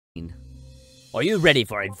Are you ready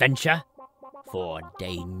for adventure? For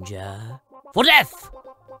danger? For death?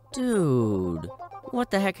 Dude,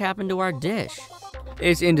 what the heck happened to our dish?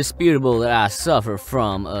 It's indisputable that I suffer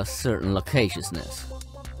from a certain loquaciousness.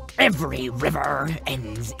 Every river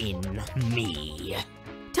ends in me.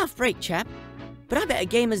 Tough break, chap. But I bet a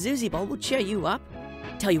game of Zuzi Ball will cheer you up.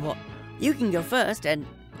 Tell you what, you can go first, and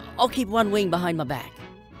I'll keep one wing behind my back.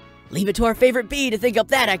 Leave it to our favorite bee to think up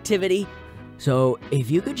that activity. So,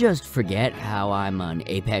 if you could just forget how I'm an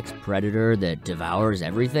apex predator that devours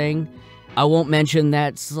everything, I won't mention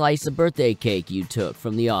that slice of birthday cake you took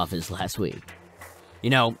from the office last week.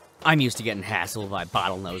 You know, I'm used to getting hassled by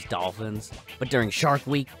bottlenose dolphins, but during Shark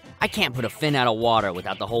Week, I can't put a fin out of water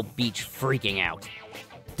without the whole beach freaking out.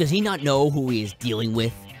 Does he not know who he is dealing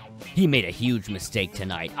with? He made a huge mistake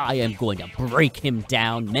tonight. I am going to break him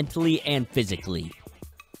down mentally and physically.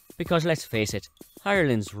 Because let's face it,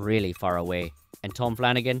 Ireland's really far away, and Tom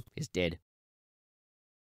Flanagan is dead.